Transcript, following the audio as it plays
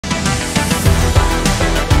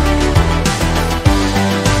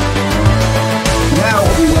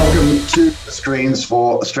to the screens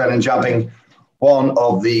for Australian jumping, one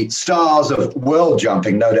of the stars of world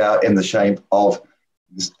jumping, no doubt in the shape of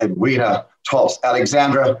Edwina Tops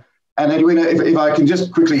Alexandra. And Edwina, if I can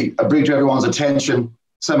just quickly bring to everyone's attention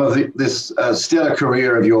some of this stellar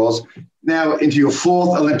career of yours. Now into your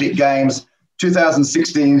fourth Olympic Games,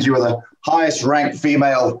 2016, you were the highest ranked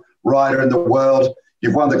female rider in the world.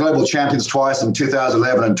 You've won the global champions twice in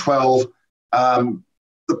 2011 and 12.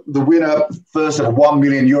 The winner first of €1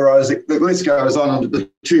 million. The list goes on the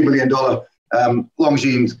 $2 million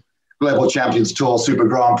Longines Global Champions Tour Super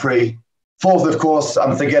Grand Prix. Fourth, of course,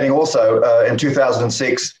 I'm forgetting also in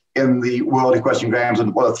 2006 in the World Equestrian Games,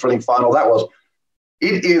 and what a thrilling final that was.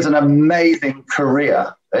 It is an amazing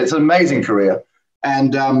career. It's an amazing career.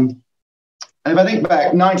 And if I think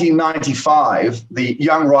back, 1995, the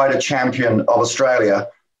young rider champion of Australia,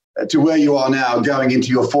 to where you are now going into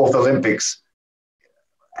your fourth Olympics,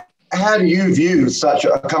 how do you view such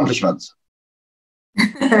accomplishments?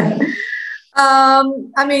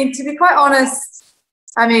 I mean, to be quite honest,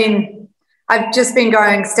 I mean, I've just been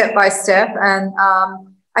going step by step. And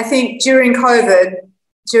I think during COVID,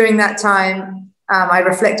 during that time, I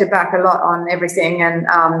reflected back a lot on everything. And,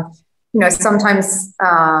 you know, sometimes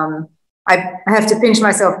I have to pinch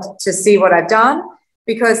myself to see what I've done,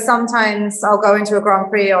 because sometimes I'll go into a Grand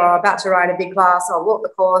Prix or about to ride a big class, I'll walk the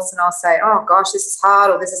course and I'll say, oh gosh, this is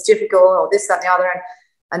hard, or this is difficult, or this, that, and the other.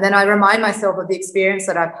 And then I remind myself of the experience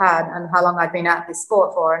that I've had and how long I've been at this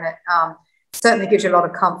sport for. And it certainly gives you a lot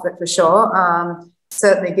of comfort, for sure.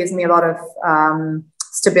 Certainly gives me a lot of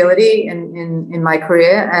stability in my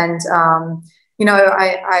career. And, you know,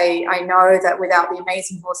 I know that without the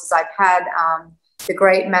amazing horses I've had, the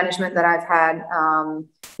great management that I've had,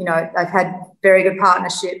 you know, I've had very good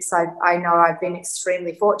partnerships. I know I've been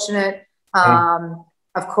extremely fortunate.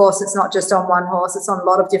 Of course, it's not just on one horse; it's on a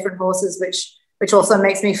lot of different horses, which also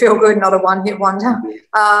makes me feel good. Not a one-hit wonder.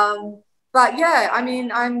 But yeah, I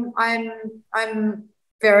mean, I'm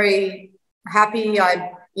very happy.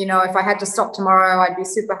 You know, if I had to stop tomorrow, I'd be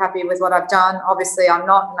super happy with what I've done. Obviously, I'm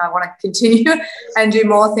not, and I want to continue and do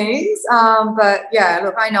more things. But yeah,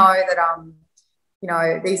 look, I know that you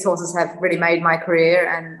know, these horses have really made my career,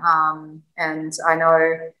 and I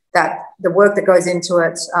know that the work that goes into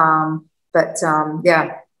it.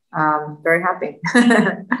 Yeah, very happy.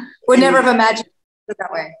 Would never have imagined it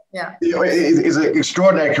that way. Yeah, it's an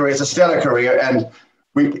extraordinary career. It's a stellar career, and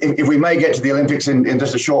if we may get to the Olympics in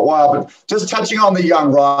just a short while, but just touching on the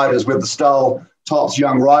young riders with the Gostelow Tops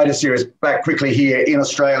Young Rider Series back quickly here in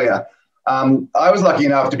Australia. I was lucky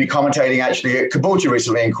enough to be commentating actually at Caboolture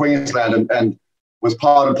recently in Queensland, and was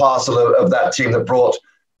part and parcel of that team that brought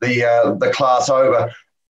the class over.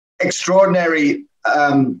 Extraordinary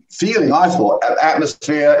feeling, I thought,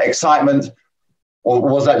 atmosphere, excitement. Or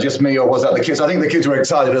was that just me, or was that the kids? I think the kids were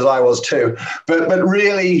excited, as I was too. But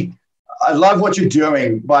really, I love what you're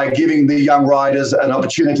doing by giving the young riders an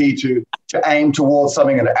opportunity to aim towards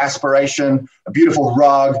something, an aspiration, a beautiful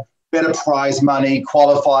rug, better prize money,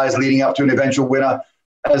 qualifiers leading up to an eventual winner.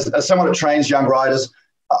 As someone that trains young riders,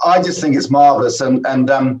 I just think it's marvellous. And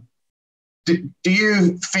do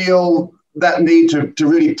you feel that need to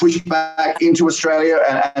really push back into Australia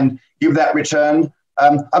and give that return?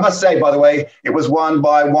 I must say, by the way, it was won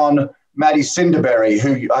by one Maddie Cinderberry,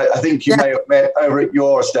 who I think you may have met over at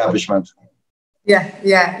your establishment. Yeah.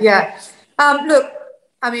 Look,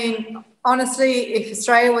 I mean, honestly, if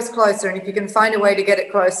Australia was closer, and if you can find a way to get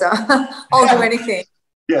it closer, I'll do anything.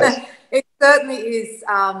 Yes. It certainly is.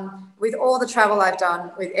 With all the travel I've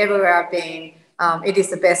done, with everywhere I've been, it is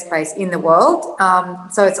the best place in the world.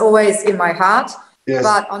 So it's always in my heart. Yes.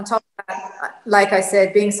 But on top of that, like I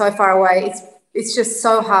said, being so far away, it's just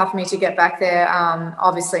so hard for me to get back there.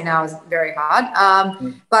 Obviously now is very hard.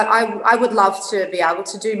 But I would love to be able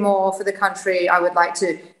to do more for the country. I would like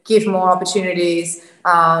to give more opportunities.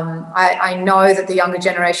 I know that the younger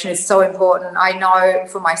generation is so important. I know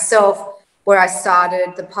for myself where I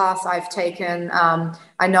started, the path I've taken.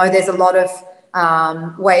 I know there's a lot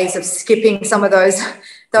of ways of skipping some of those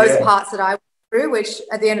parts that I went through, which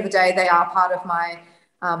at the end of the day, they are part of my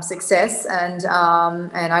success. And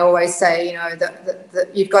I always say, you know, that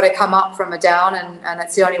you've got to come up from a down, and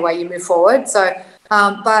it's the only way you move forward. So,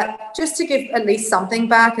 but just to give at least something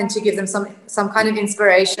back, and to give them some kind of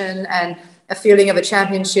inspiration and a feeling of a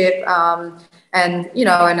championship, and, you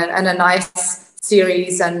know, and a nice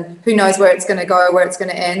series, and who knows where it's going to go, where it's going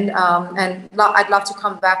to end. And I'd love to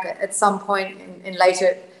come back at some point in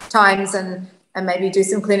later times and maybe do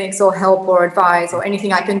some clinics or help or advise or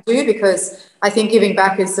anything I can do, because I think giving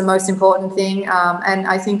back is the most important thing. And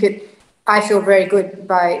I think I feel very good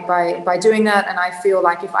by doing that. And I feel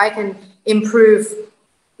like if I can improve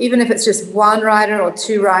even if it's just one rider or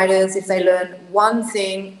two riders, if they learn one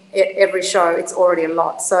thing at every show, it's already a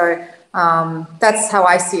lot. So that's how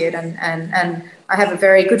I see it, and I have a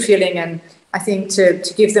very good feeling, and I think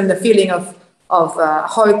to give them the feeling of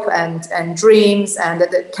hope and dreams, and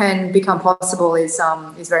that it can become possible is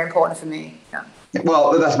very important for me. Yeah.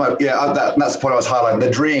 Well, that's the point I was highlighting, the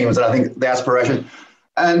dreams, and I think the aspiration.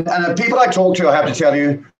 And people I talk to, I have to tell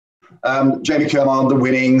you, Jamie Kermond, the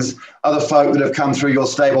Winnings, other folk that have come through your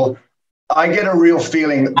stable, I get a real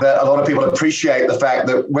feeling that a lot of people appreciate the fact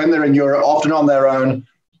that when they're in Europe, often on their own,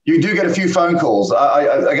 you do get a few phone calls.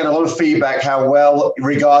 I get a lot of feedback how well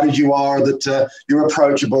regarded you are, that you're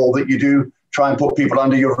approachable, that you do try and put people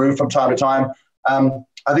under your roof from time to time.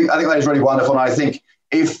 I think that is really wonderful. And I think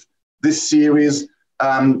if this series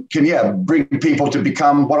can, bring people to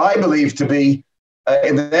become what I believe to be,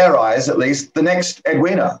 in their eyes at least, the next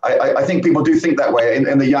Edwina. I think people do think that way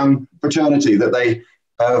in the young fraternity, that they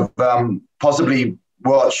have possibly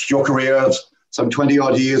watched your career of some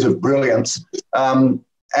 20-odd years of brilliance.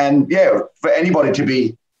 And for anybody to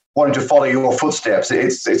be wanting to follow your footsteps,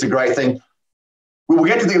 it's a great thing. We will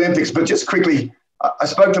get to the Olympics, but just quickly, I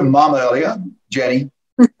spoke to Mum earlier, Jenny,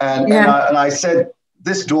 and I said,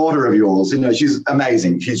 this daughter of yours, she's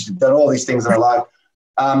amazing. She's done all these things in her life.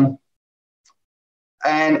 And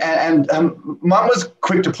Mum was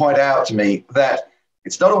quick to point out to me that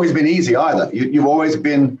it's not always been easy either. You've always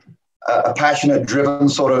been a passionate, driven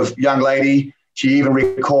sort of young lady. She even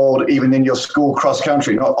recalled, even in your school cross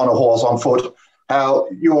country, not on a horse, on foot, how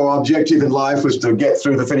your objective in life was to get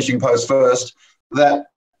through the finishing post first, that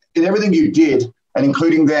in everything you did, and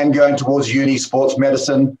including then going towards uni, sports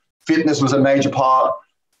medicine, fitness was a major part.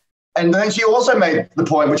 And then she also made the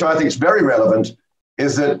point, which I think is very relevant,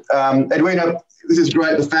 is that, Edwina, this is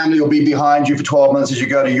great. The family will be behind you for 12 months as you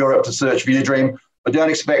go to Europe to search for your dream, but don't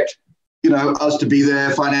expect, us to be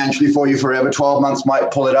there financially for you forever. 12 months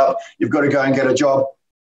might pull it up. You've got to go and get a job.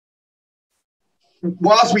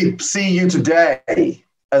 Whilst we see you today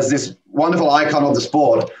as this wonderful icon of the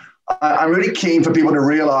sport, I'm really keen for people to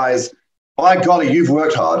realize, by golly, you've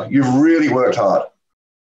worked hard. You've really worked hard.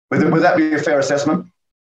 Would that be a fair assessment?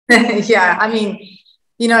 Yeah, I mean,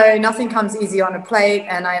 nothing comes easy on a plate.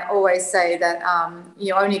 And I always say that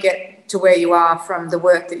you only get to where you are from the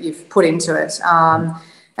work that you've put into it.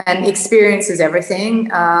 And experience is everything.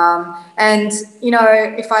 And,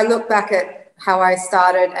 if I look back at how I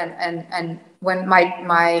started and when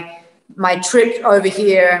my trip over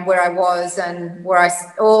here and where I was and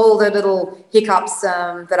all the little hiccups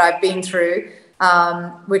that I've been through,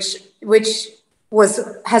 which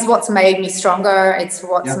has what's made me stronger. It's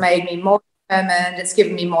what's made me more determined. It's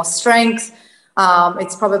given me more strength.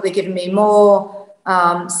 It's probably given me more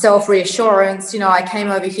self-reassurance. I came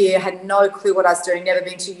over here, had no clue what I was doing, never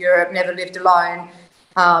been to Europe, never lived alone.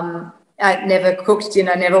 I'd never cooked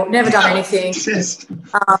dinner, never done anything.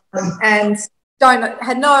 And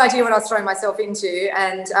had no idea what I was throwing myself into.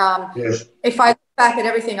 And if I look back at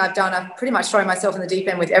everything I've done, I've pretty much thrown myself in the deep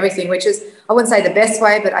end with everything, which is, I wouldn't say the best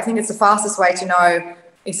way, but I think it's the fastest way to know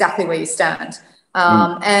exactly where you stand.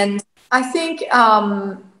 And I think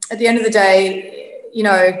at the end of the day,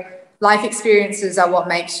 life experiences are what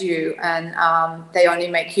makes you, and they only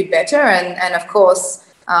make you better. And of course,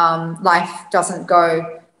 life doesn't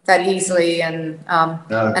go that easily. And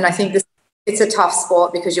I think it's a tough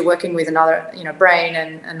sport because you're working with another, brain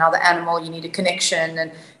and another animal. You need a connection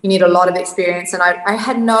and you need a lot of experience. And I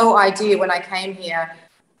had no idea when I came here.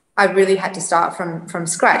 I really had to start from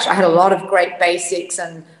scratch. I had a lot of great basics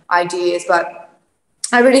and ideas, but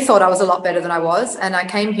I really thought I was a lot better than I was. And I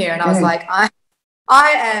came here and I was like, I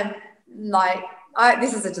am like,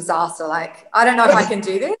 this is a disaster. Like, I don't know if I can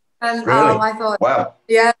do this. And really? I thought, wow.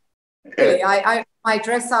 Yeah, really. My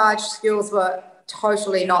dressage skills were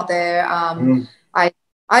totally not there.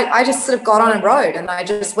 I just sort of got on and rode, and I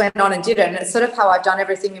just went on and did it. And it's sort of how I've done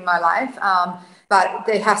everything in my life. But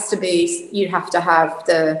there has to be, you have to have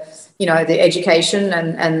the education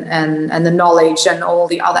and the knowledge and all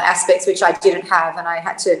the other aspects, which I didn't have. And I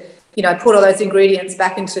had to, put all those ingredients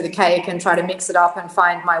back into the cake and try to mix it up and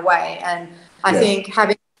find my way. And I think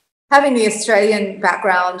having the Australian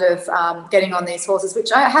background of getting on these horses,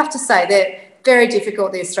 which I have to say, they're very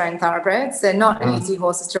difficult, the Australian thoroughbreds. They're not easy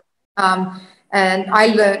horses to ride. And I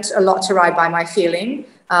learnt a lot to ride by my feeling.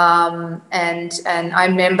 And I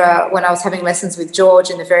remember when I was having lessons with George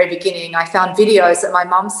in the very beginning, I found videos that my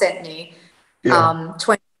mum sent me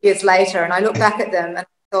 20 years later, and I look back at them and I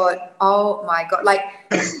thought, oh my God, like,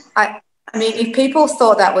 I mean, if people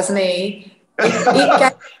thought that was me,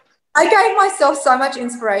 it I gave myself so much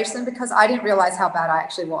inspiration because I didn't realize how bad I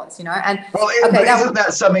actually was, you know. And well, but isn't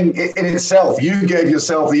that something in itself? You gave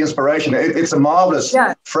yourself the inspiration. It's a marvelous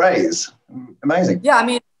phrase. Amazing. Yeah, I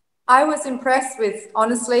mean, I was impressed with,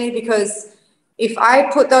 honestly, because if I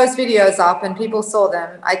put those videos up and people saw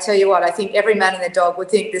them, I tell you what, I think every man and their dog would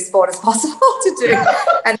think this sport is possible to do.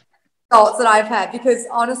 And the results that I've had, because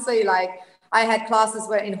honestly, like, I had classes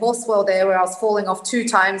where in horse world there where I was falling off 2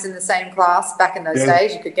 times in the same class back in those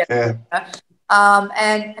days. You could get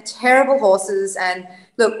and terrible horses. And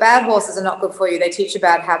look, bad horses are not good for you. They teach you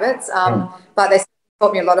bad habits, but they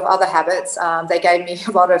taught me a lot of other habits. They gave me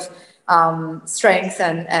a lot of strength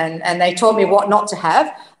and they taught me what not to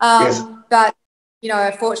have. But, you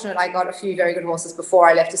know, fortunately, I got a few very good horses before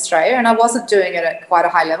I left Australia, and I wasn't doing it at quite a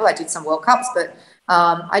high level. I did some World Cups, but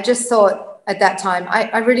I just thought, at that time,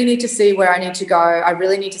 I really need to see where I need to go. I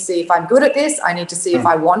really need to see if I'm good at this. I need to see if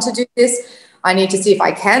I want to do this. I need to see if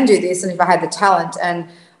I can do this and if I had the talent. And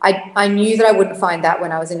I knew that I wouldn't find that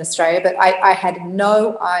when I was in Australia, but I had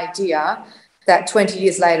no idea that 20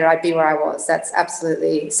 years later I'd be where I was. That's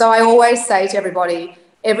absolutely. So I always say to everybody,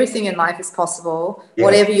 everything in life is possible,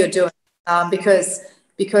 whatever you're doing,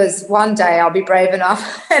 because one day I'll be brave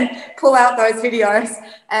enough and pull out those videos.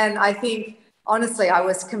 And I think, honestly, I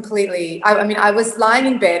was completely, I mean, I was lying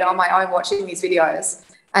in bed on my own watching these videos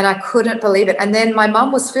and I couldn't believe it. And then my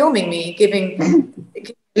mum was filming me, giving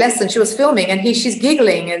lessons. She was filming and she's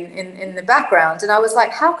giggling in the background. And I was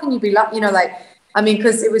like, how can you be like, you know, like, I mean,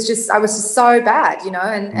 because it was just, I was just so bad, you know,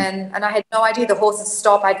 and I had no idea the horse would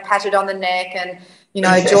stop. I'd pat it on the neck and, you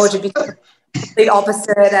know, George would be the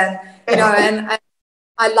opposite. And, you know, and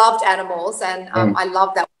I loved animals and I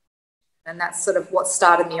loved that. And that's sort of what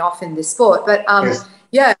started me off in this sport. But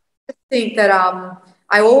yeah, I think that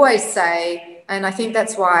I always say, and I think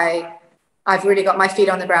that's why I've really got my feet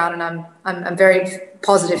on the ground, and I'm a very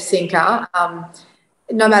positive thinker.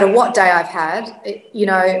 No matter what day I've had, you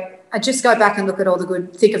know, I just go back and look at all the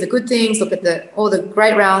good, think of the good things, look at all the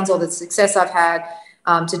great rounds, all the success I've had,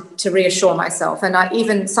 to reassure myself. And I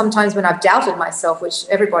even sometimes when I've doubted myself, which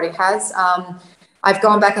everybody has. I've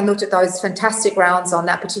gone back and looked at those fantastic rounds on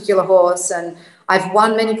that particular horse, and I've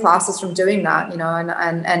won many classes from doing that, you know,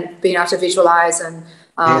 and being able to visualize. And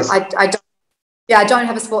I don't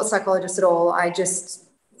have a sports psychologist at all. I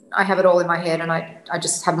have it all in my head, and I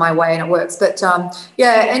just have my way and it works. But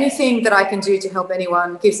yeah, anything that I can do to help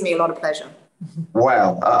anyone gives me a lot of pleasure.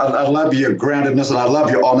 Wow, I love your groundedness and I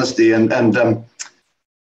love your honesty, and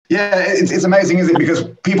yeah, it's amazing, isn't it? Because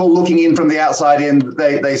people looking in from the outside in,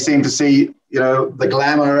 they seem to see, you know, the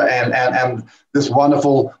glamour and this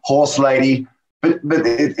wonderful horse lady, but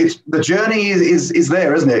it's the journey is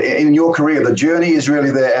there, isn't it? In your career, the journey is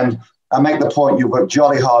really there, and I make the point you've worked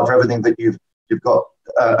jolly hard for everything that you've got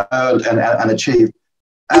earned and achieved.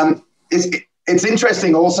 It's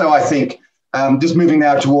interesting, also, I think, just moving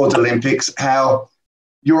now towards Olympics, how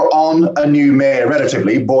you're on a new mare,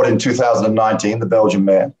 relatively bought in 2019, the Belgian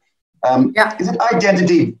mare. Is it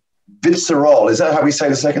Identity Visceral? Is that how we say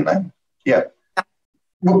the second name? Yeah.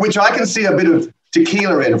 Which I can see a bit of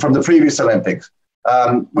tequila in from the previous Olympics,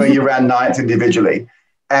 where you ran 9th individually.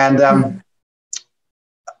 And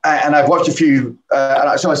I've watched a few,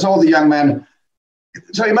 so I saw the young man.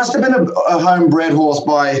 So he must have been a homebred horse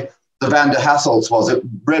by the Van der Hasselts, was it?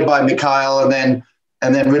 Bred by Mikhail and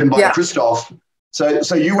then ridden by Christoph.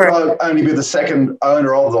 So you would only be the second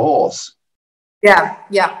owner of the horse. Yeah,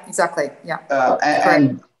 exactly. Yeah.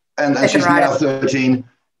 And she's now 13.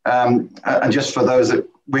 And just for those that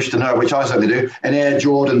wish to know, which I certainly do, an Air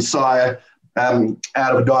Jordan sire out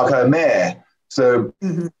of a Darko mare. So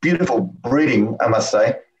beautiful breeding, I must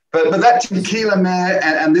say. But that tequila mare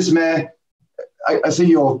and this mare, I see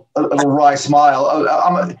your little wry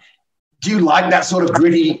smile. Do you like that sort of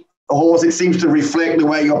gritty horse? It seems to reflect the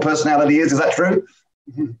way your personality is. Is that true?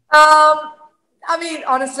 I mean,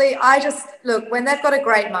 honestly, I just look, when they've got a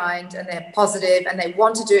great mind and they're positive and they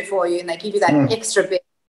want to do it for you and they give you that extra bit,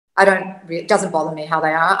 it doesn't bother me how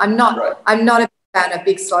they are. I'm not a fan of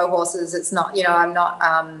big slow horses. It's not, you know, I'm not,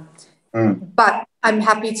 but I'm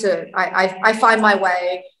happy to, I find my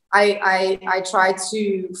way. I try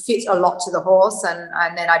to fit a lot to the horse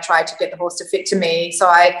and then I try to get the horse to fit to me. So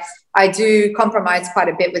I do compromise quite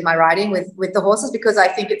a bit with my riding with the horses, because I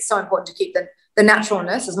think it's so important to keep the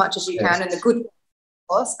naturalness as much as you can and the good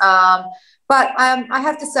horse. But I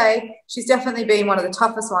have to say, she's definitely been one of the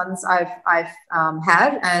toughest ones I've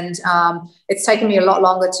had, and it's taken me a lot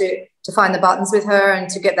longer to find the buttons with her and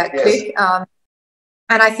to get that click.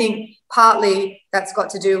 And I think partly that's got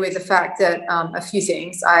to do with the fact that a few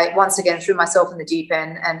things. I once again threw myself in the deep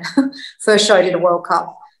end and first showed at a World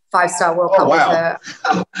Cup 5-star World Oh, Cup with wow.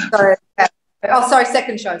 her. So, yeah. Oh, sorry,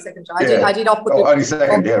 second show. I did off. Oh, only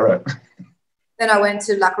second, yeah, right. Then I went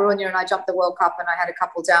to La Coruña and I jumped the World Cup and I had a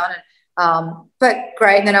couple down. But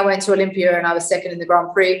great. And then I went to Olympia and I was second in the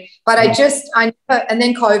Grand Prix. But and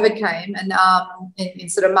then COVID came and in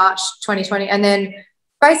sort of March 2020. And then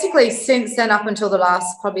basically since then up until the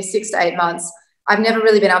last probably 6 to 8 months, I've never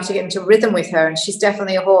really been able to get into rhythm with her. And she's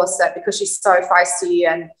definitely a horse that, because she's so feisty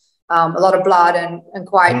and a lot of blood and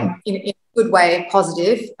quite in a good way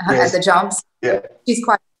positive at the jumps. Yeah. She's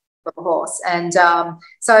quite of a horse. And and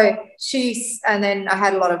then I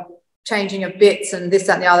had a lot of changing of bits and this,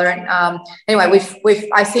 that, and the other. And anyway,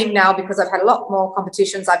 I think now, because I've had a lot more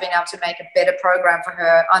competitions, I've been able to make a better program for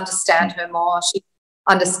her, understand her more. She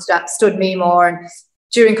understood me more. And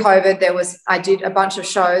during COVID, I did a bunch of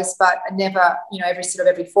shows, but never,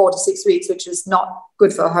 every 4 to 6 weeks, which was not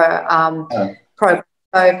good for her program.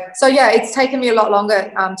 So yeah, it's taken me a lot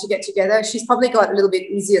longer to get together. She's probably got a little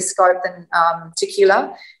bit easier scope than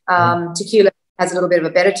Tequila. Tequila has a little bit of a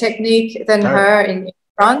better technique than her in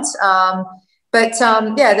front. But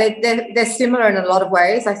they're similar in a lot of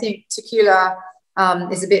ways. I think Tequila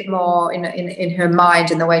is a bit more in her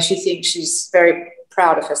mind and the way she thinks. She's very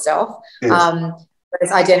proud of herself. Yes.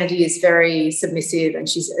 Whereas Identity is very submissive and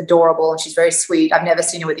she's adorable and she's very sweet. I've never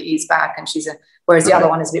seen her with the ears back, and whereas the other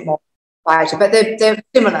one is a bit more quieter. But they're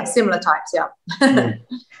similar types, yeah.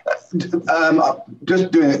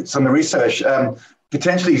 Just doing some research,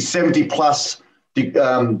 potentially 70 plus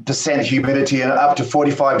percent humidity and up to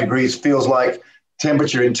 45 degrees feels like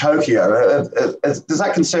temperature in Tokyo. Does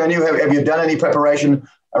that concern you? Have you done any preparation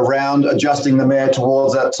around adjusting the mare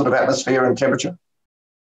towards that sort of atmosphere and temperature?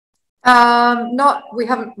 We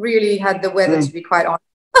haven't really had the weather, to be quite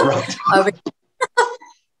honest. Right.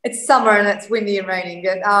 It's summer and it's windy and raining.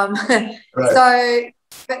 Right.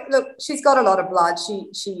 But look, she's got a lot of blood.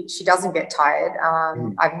 She doesn't get tired.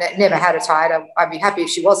 I've never had her tired. I'd be happy if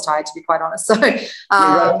she was tired, to be quite honest. So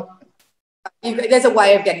there's a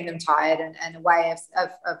way of getting them tired and a way of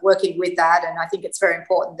working with that. And I think it's very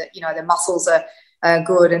important that, their muscles are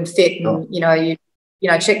good and fit, and, you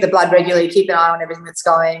check the blood regularly, keep an eye on everything that's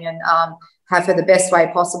going, and have her the best way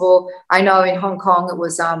possible. I know in Hong Kong it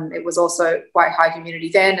was also quite high humidity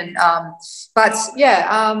then, and I'm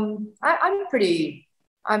pretty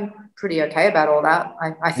okay about all that.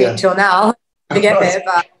 I think till now to get there,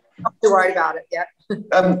 but I'm not too worried about it yet.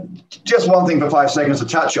 Just one thing for 5 seconds to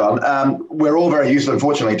touch on. We're all very used,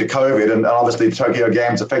 unfortunately, to COVID, and obviously the Tokyo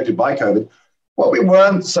Games affected by COVID. What we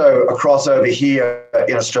weren't so across over here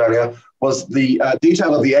in Australia was the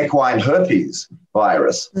detail of the equine herpes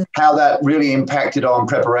virus, how that really impacted on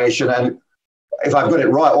preparation, and if I've got it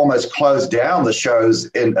right, almost closed down the shows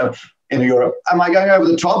in Europe. Am I going over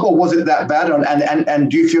the top, or was it that bad?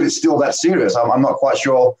 And do you feel it's still that serious? I'm not quite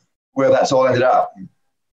sure where that's all ended up.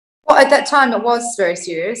 Well, at that time it was very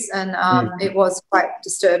serious, and it was quite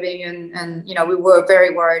disturbing, and we were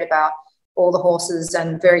very worried about all the horses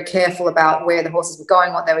and very careful about where the horses were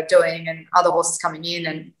going, what they were doing, and other horses coming in.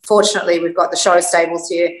 And fortunately, we've got the show stables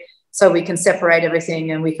here, so we can separate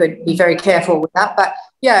everything and we could be very careful with that. But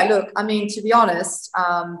yeah, look, I mean, to be honest,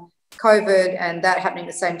 COVID and that happening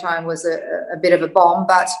at the same time was a bit of a bomb,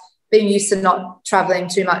 but being used to not traveling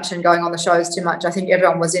too much and going on the shows too much, I think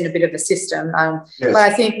everyone was in a bit of a system. Yes. But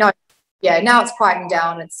I think, now it's quieting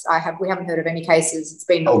down. We haven't heard of any cases. It's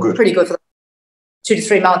been pretty good for 2 to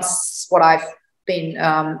 3 months, what I've been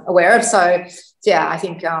aware of. So, yeah, I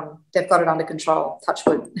think they've got it under control. Touch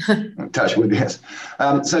wood. Touch wood, yes.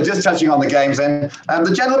 So just touching on the games then.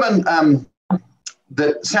 The gentleman,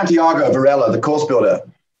 Santiago Varela, the course builder,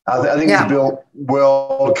 I think he's built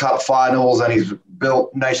World Cup finals and he's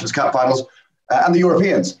built Nations Cup finals and the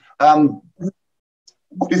Europeans.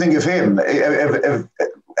 What do you think of him?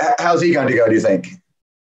 How's he going to go, do you think?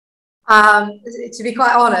 To be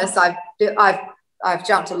quite honest, I've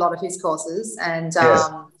jumped a lot of his courses, and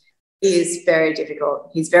he is very difficult.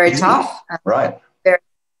 He's very tough. Right. Very,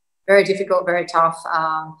 very difficult, very tough.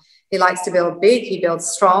 He likes to build big. He builds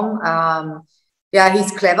strong.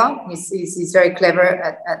 He's clever. He's very clever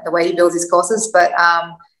at the way he builds his courses, but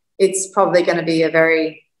it's probably going to be a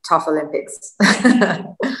very tough Olympics.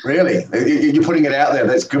 Really? You're putting it out there.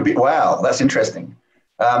 That's good. Wow, that's interesting.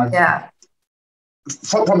 Yeah.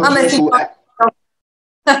 From a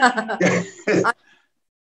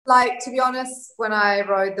like, to be honest, when I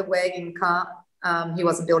rode the wagon cart, he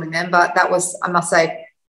wasn't building them, but that was, I must say,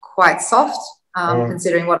 quite soft,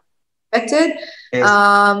 considering what I expected.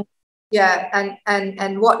 Yes. And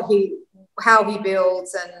how he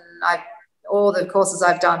builds, and all the courses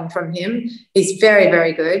I've done from him. He's very,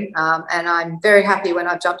 very good. And I'm very happy when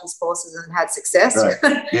I've jumped his courses and had success.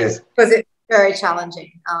 Right. Yes. Because it's very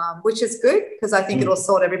challenging, which is good because I think it'll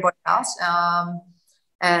sort everybody out.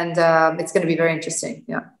 And it's going to be very interesting.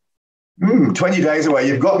 Yeah. 20 days away.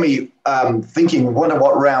 You've got me thinking, wonder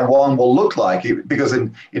what round one will look like, because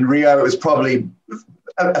in Rio it was probably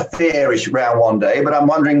a fairish round one day, but I'm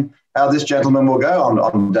wondering how this gentleman will go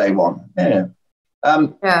on day one. Yeah.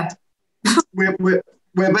 We're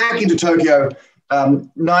back into Tokyo.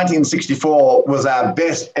 1964 was our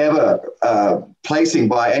best ever placing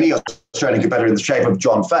by any Australian competitor in the shape of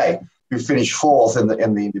John Fay, who finished fourth in the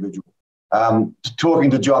individual.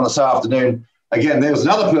 Talking to John this afternoon, again, there was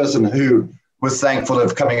another person who was thankful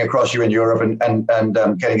of coming across you in Europe and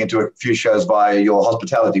getting into a few shows via your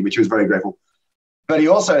hospitality, which he was very grateful. But he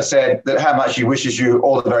also said that how much he wishes you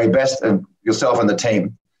all the very best, and yourself and the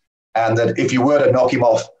team, and that if you were to knock him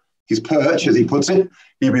off his perch, as he puts it,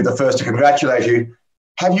 he'd be the first to congratulate you.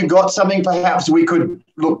 Have you got something perhaps we could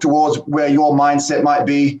look towards where your mindset might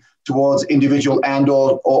be towards individual and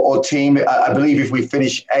or team? I believe if we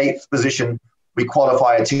finish 8th position, we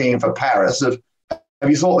qualify a team for Paris. Have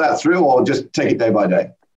you thought that through, or just take it day by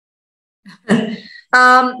day?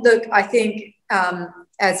 Look, I think,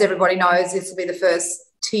 as everybody knows, this will be the first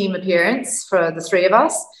team appearance for the three of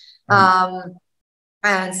us.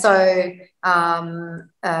 And so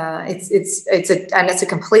it's a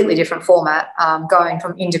completely different format, going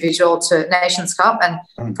from individual to Nations Cup.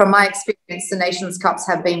 And from my experience, the Nations Cups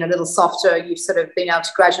have been a little softer. You've sort of been able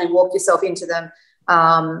to gradually walk yourself into them,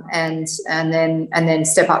 and then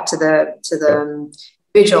step up to the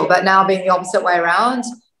individual. But now being the opposite way around,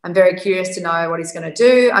 I'm very curious to know what he's going to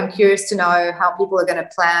do. I'm curious to know how people are going to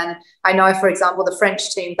plan. I know, for example, the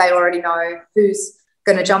French team, they already know who's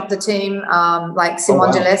going to jump the team, like Simon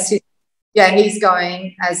Delestre. Yeah, he's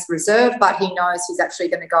going as reserve, but he knows he's actually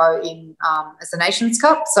going to go in as the Nations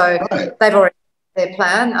Cup. So they've already their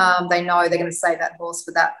plan. They know they're going to save that horse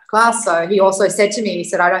for that class. So he also said to me, he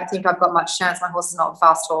said, I don't think I've got much chance. My horse is not a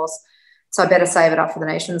fast horse, so I better save it up for the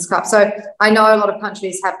Nations Cup. So I know a lot of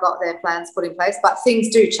countries have got their plans put in place, but things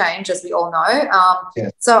do change, as we all know.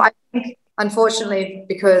 So I think, unfortunately,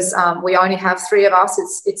 because we only have three of us,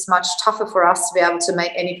 it's much tougher for us to be able to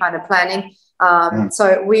make any kind of planning.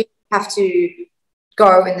 So we have to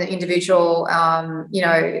go in the individual,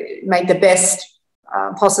 make the best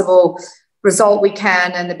possible result we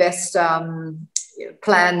can and the best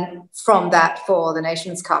plan from that for the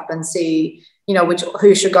Nations Cup, and see,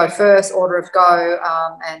 who should go first, order of go,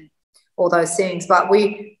 and all those things. But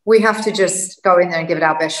we have to just go in there and give it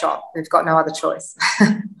our best shot. We've got no other choice.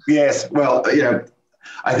 Yes, well,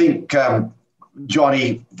 I think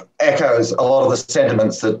Johnny echoes a lot of the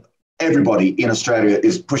sentiments that everybody in Australia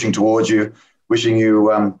is pushing towards you, wishing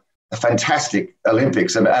you a fantastic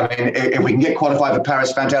Olympics. I mean, if we can get qualified for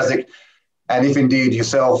Paris, fantastic. And if indeed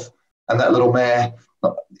yourself and that little mare,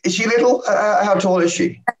 is she little? How tall is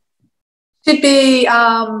she? Should be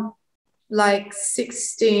like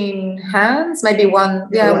 16 hands, maybe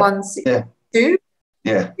 162.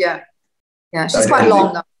 Yeah. She's quite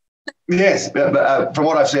long though. Yes, but from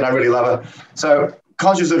what I've seen, I really love her. So,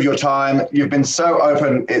 conscious of your time, you've been so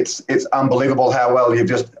open. It's unbelievable how well you've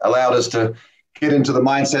just allowed us to get into the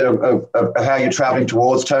mindset of how you're traveling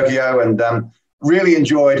towards Tokyo, and really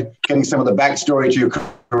enjoyed getting some of the backstory to your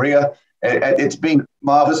career. It's been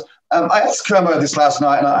marvelous. I asked Kermo this last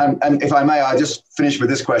night, and if I may, I just finish with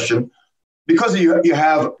this question. Because you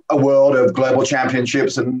have a world of global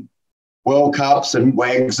championships and World Cups and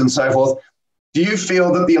WEGs and so forth, do you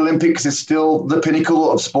feel that the Olympics is still the pinnacle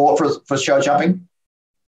of sport for show jumping?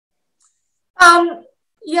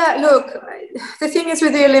 Yeah, look, the thing is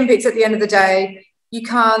with the Olympics, at the end of the day, you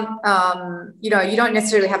can't, you don't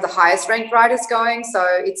necessarily have the highest ranked riders going, so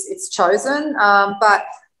it's chosen. But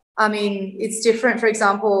I mean, it's different, for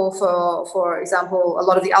example, for example, a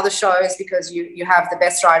lot of the other shows, because you have the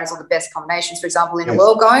best riders or the best combinations, for example, in the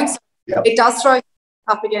world going. So it does throw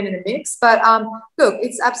up again in the mix. But look,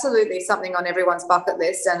 it's absolutely something on everyone's bucket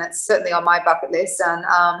list, and it's certainly on my bucket list. And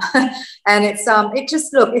and it's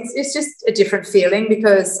just a different feeling,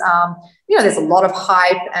 because there's a lot of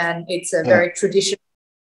hype, and it's a very traditional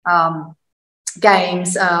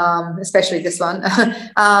games, especially this one.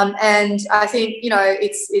 And I think,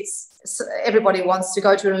 it's everybody wants to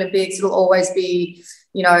go to an Olympics. It'll always be,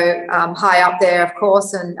 high up there, of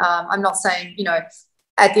course. And I'm not saying,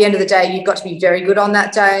 at the end of the day, you've got to be very good on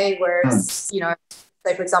that day. Whereas, say,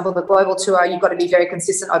 for example, the global tour, you've got to be very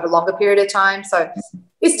consistent over a longer period of time. So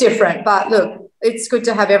it's different. But look, it's good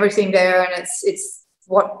to have everything there, and it's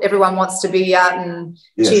what everyone wants to be at, and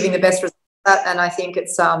achieving the best results that, and I think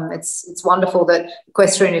it's wonderful that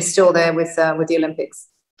equestrian is still there with the Olympics.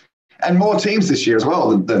 And more teams this year as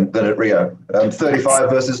well than at Rio, 35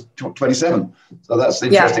 versus 27. So that's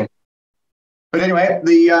interesting. Yeah. But anyway,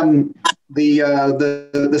 the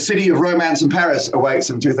city of romance in Paris awaits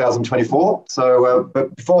in 2024. So,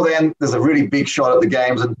 but before then, there's a really big shot at the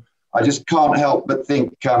games, and I just can't help but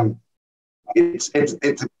think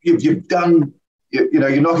you've done.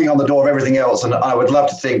 You're knocking on the door of everything else, and I would love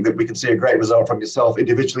to think that we can see a great result from yourself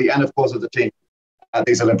individually and, of course, as a team at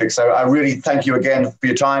these Olympics. So I really thank you again for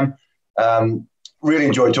your time. Really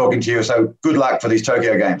enjoyed talking to you. So good luck for these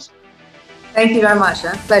Tokyo Games. Thank you very much.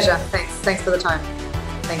 Pleasure. Thanks for the time.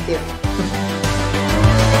 Thank you.